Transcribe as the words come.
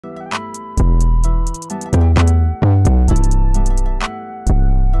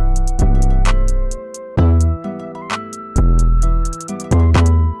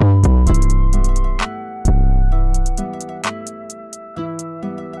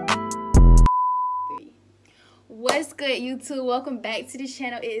good, YouTube? Welcome back to the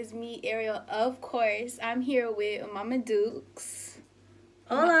channel. It is me, Ariel, of course. I'm here with Mama Dukes.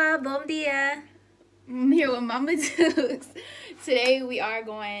 Hola, bom dia. I'm here with Mama Dukes. Today we are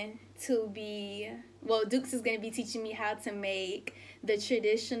going to be, well, Dukes is going to be teaching me how to make the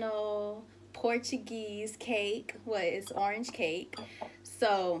traditional Portuguese cake. Well, it's orange cake.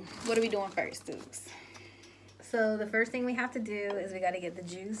 So, what are we doing first, Dukes? So the first thing we have to do is we got to get the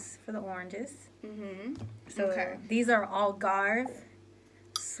juice for the oranges. So okay. These are all Garve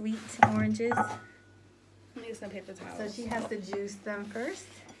sweet oranges. Let me get some paper towels. So she has to juice them first.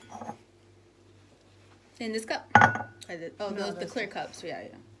 In this cup? Oh, No, the clear cups. Yeah.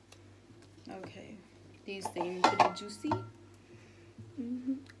 Okay. These things pretty juicy.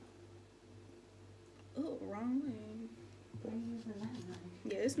 Oh, wrong way.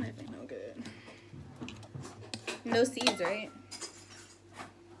 Yeah, this knife ain't no good. No seeds, right?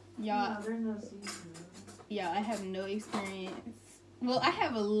 Y'all. No, there's no seeds. Yeah, I have no experience. Well, I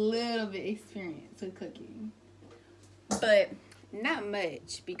have a little bit experience with cooking, but not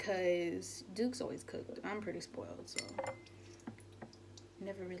much because Duke's always cooked. I'm pretty spoiled, so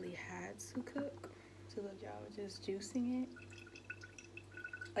never really had to cook. So look, y'all, just juicing it.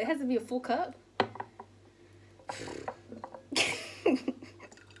 Oh, it has to be a full cup.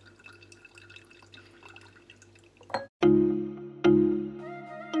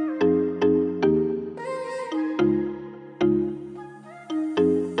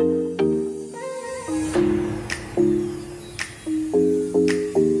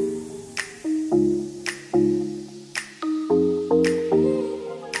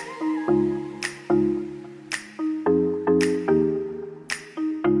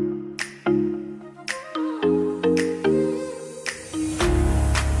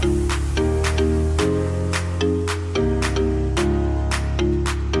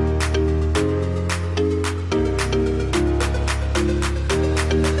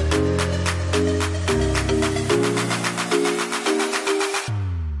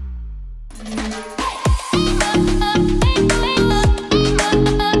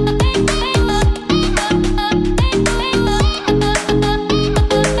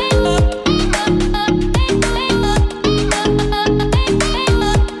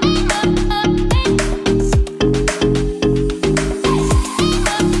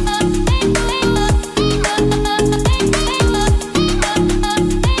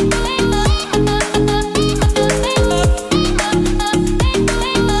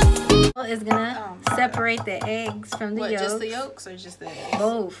 Is gonna separate the eggs from the yolks. Just the yolks or just the eggs?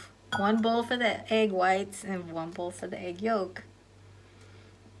 Both. One bowl for the egg whites and one bowl for the egg yolk.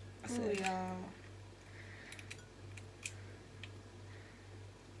 So, y'all.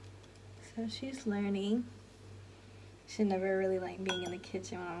 So she's learning. She never really liked being in the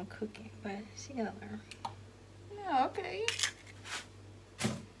kitchen when I'm cooking, but she gonna learn. Yeah, okay.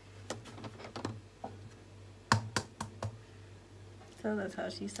 So that's how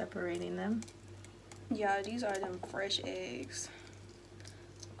she's separating them. Yeah, these are them fresh eggs.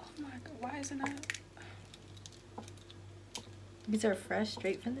 Oh my god, why isn't that? These are fresh,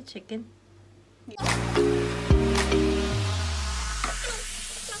 straight from the chicken.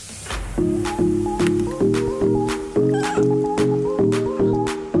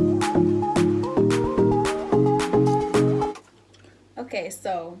 Okay,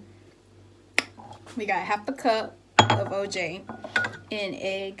 so we got half a cup of OJ and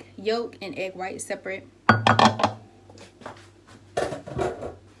egg yolk and egg white separate.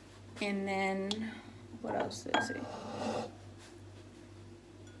 And then what else is it?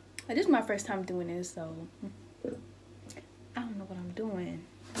 This is my first time doing this, so I don't know what I'm doing.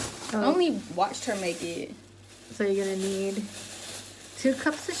 I only watched her make it. So you're gonna need 2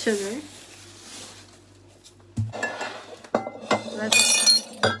 cups of sugar.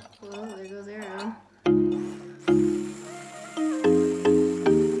 Well, there goes Ariel.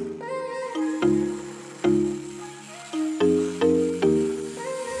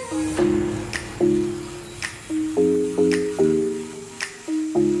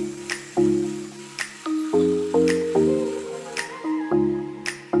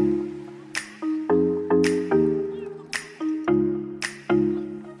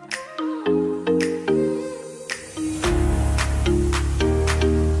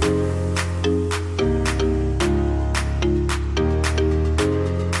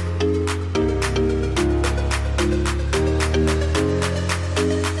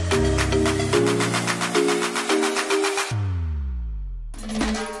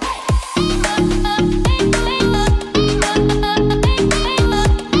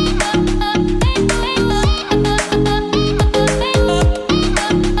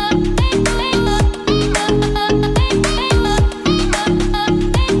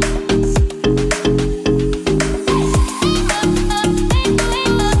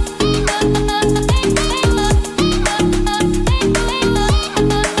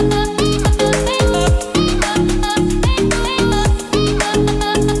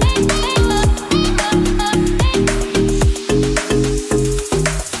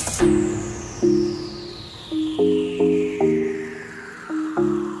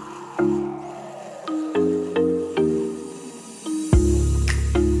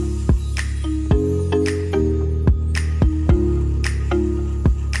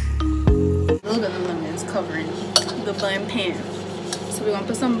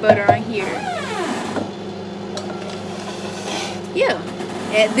 butter on here. Yeah,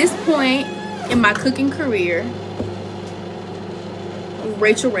 at this point in my cooking career,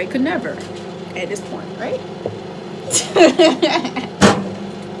 Rachel Ray could never. At this point, right?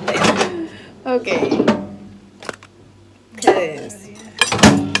 Okay. Cause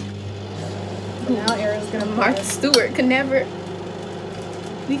now Ariel's gonna Martha Stewart could never.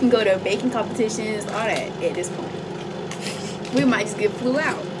 We can go to baking competitions, all that at this point. We might just get flew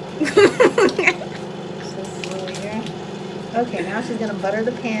out. Okay, now she's gonna butter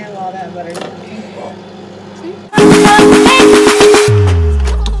the pan while that butter's cooking.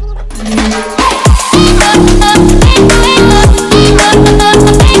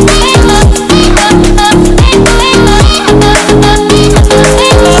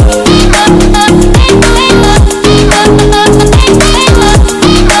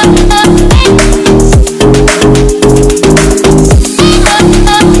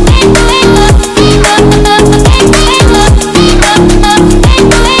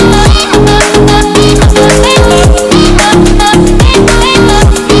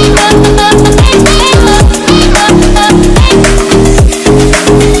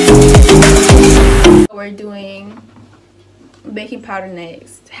 Baking powder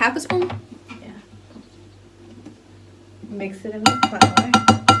next. Half a spoon? Yeah. Mix it in the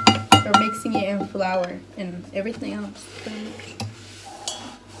flour. Or mixing it in flour and everything else.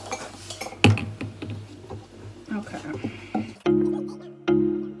 Okay.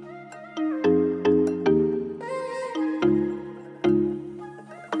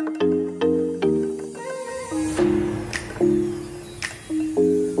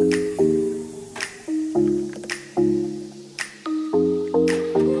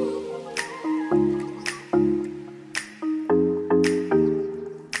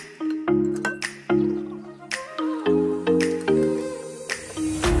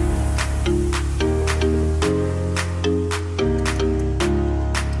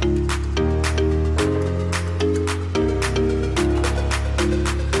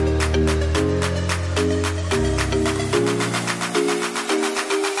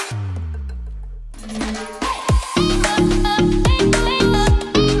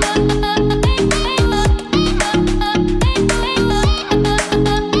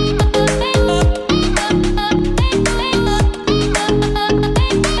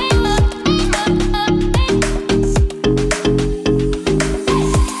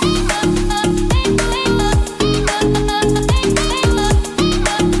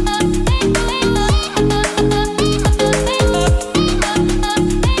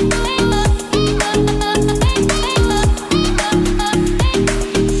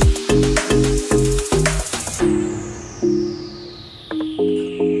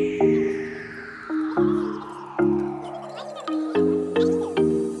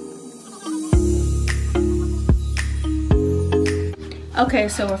 Okay,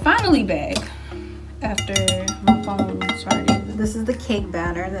 so we're finally back after my phone started. This is the cake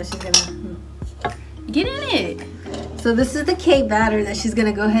batter that she's gonna get in it. So this is the cake batter that she's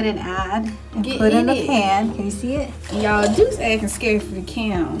gonna go ahead and add and put in the pan. Can you see it? Y'all, Duke's acting scared for the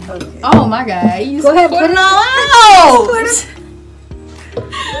cam. Okay. Oh my God! You go ahead, put it all out.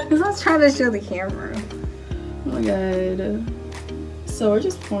 Because I was trying to show the camera. Oh my God! So we're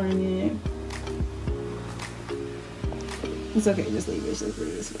just pouring it. It's okay, just leave it. Just leave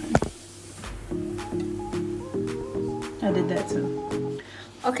it. It's fine. I did that too.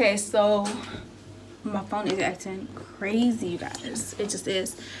 Okay, so my phone is acting crazy, you guys. It just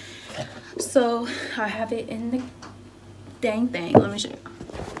is. So I have it in the dang thing. Let me show you.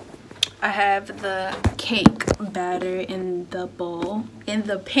 I have the cake batter in the bowl, in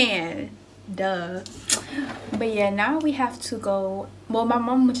the pan. Duh. But yeah, now we have to go. Well, my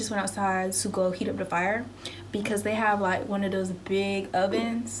mom just went outside to go heat up the fire because they have like one of those big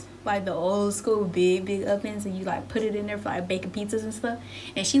ovens, like the old school big ovens, and you like put it in there for like baking pizzas and stuff.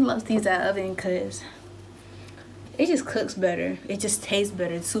 And she loves to use that oven because it just cooks better. It just tastes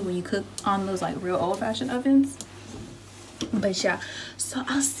better too when you cook on those like real old-fashioned ovens. But yeah, so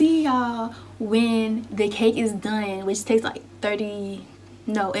I'll see y'all when the cake is done, which takes like 30.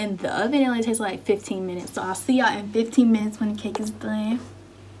 No, in the oven it only takes like 15 minutes. So I'll see y'all in 15 minutes when the cake is done.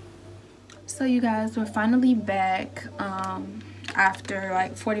 So you guys, we're finally back after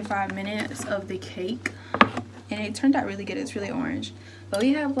like 45 minutes of the cake. And it turned out really good. It's really orange. But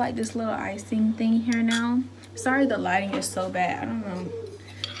we have like this little icing thing here now. Sorry the lighting is so bad. I don't know.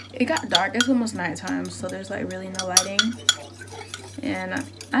 It got dark. It's almost nighttime, so there's like really no lighting. And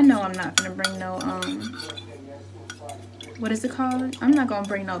I know I'm not gonna bring no what is it called? I'm not gonna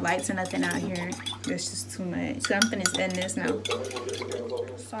bring no lights or nothing out here. It's just too much. So I'm gonna end this now.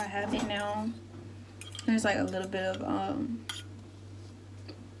 so I have it now. There's like a little bit of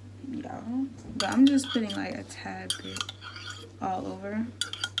yeah, but I'm just putting like a tad bit all over.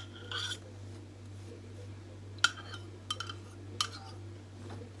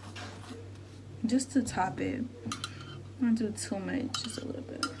 Just to top it. I don't do too much, just a little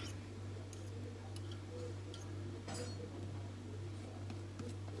bit.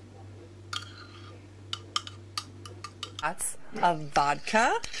 Lots of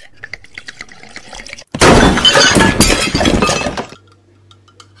vodka.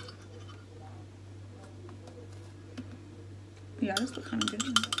 Yeah, this looks kind of good.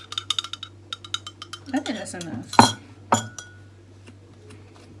 I think that's enough.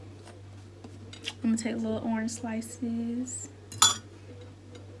 I'm gonna take little orange slices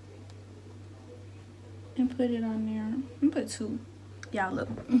and put it on there. I'm gonna put 2. Y'all look.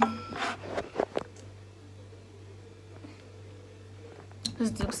 This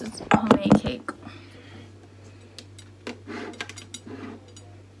Duke's is homemade cake.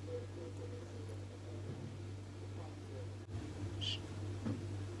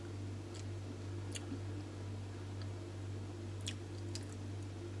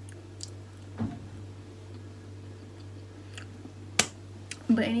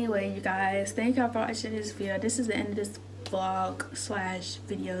 But anyway, you guys, thank y'all for watching this video. This is the end of this vlog slash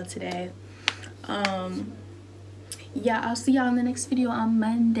video today. Yeah, I'll see y'all in the next video on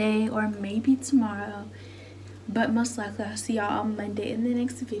Monday or maybe tomorrow, but most likely I'll see y'all on Monday in the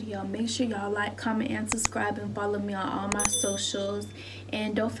next video. Make sure y'all like, comment, and subscribe, and follow me on all my socials,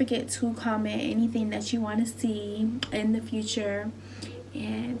 and don't forget to comment anything that you want to see in the future.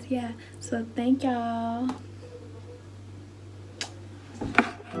 And yeah, so thank y'all.